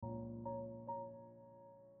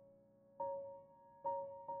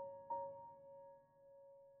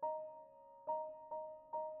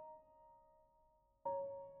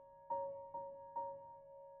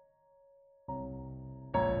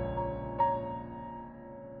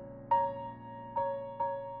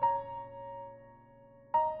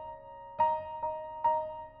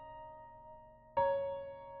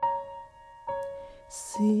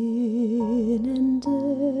Sin and death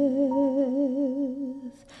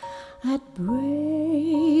at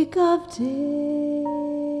break of day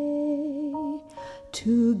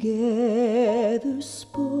together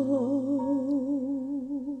spoke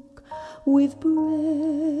with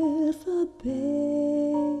breath abated,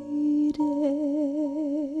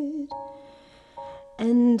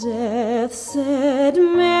 and death said,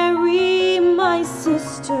 "Mary, my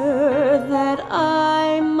sister, that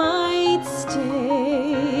I might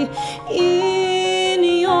stay in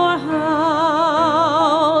your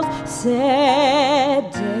house,"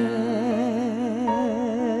 said death.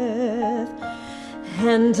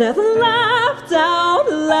 And death laughed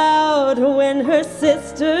out loud when her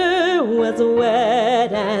sister was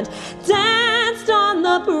wed, and danced on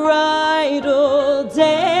the bridal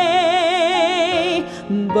day,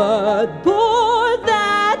 but bore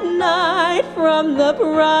that night from the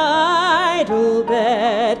bridal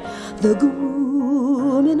bed the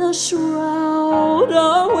groom in a shroud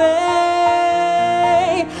away.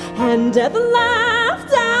 And death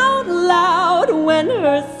laughed out loud when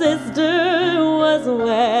her sister was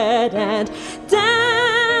wed, and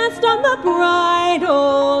danced on the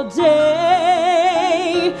bridal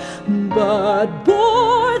day, but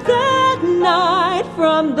bore that night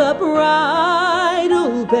from the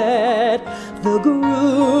bridal bed the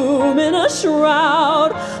groom in a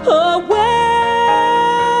shroud away.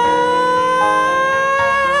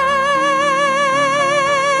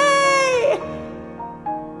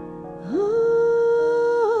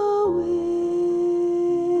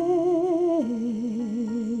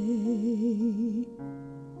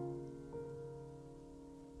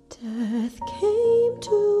 Death came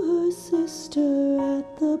to her sister at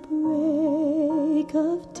the break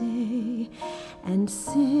of day, and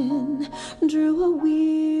sin drew a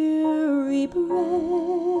weary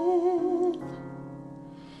breath.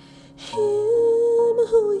 "Him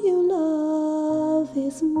who you love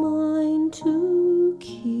is mine too.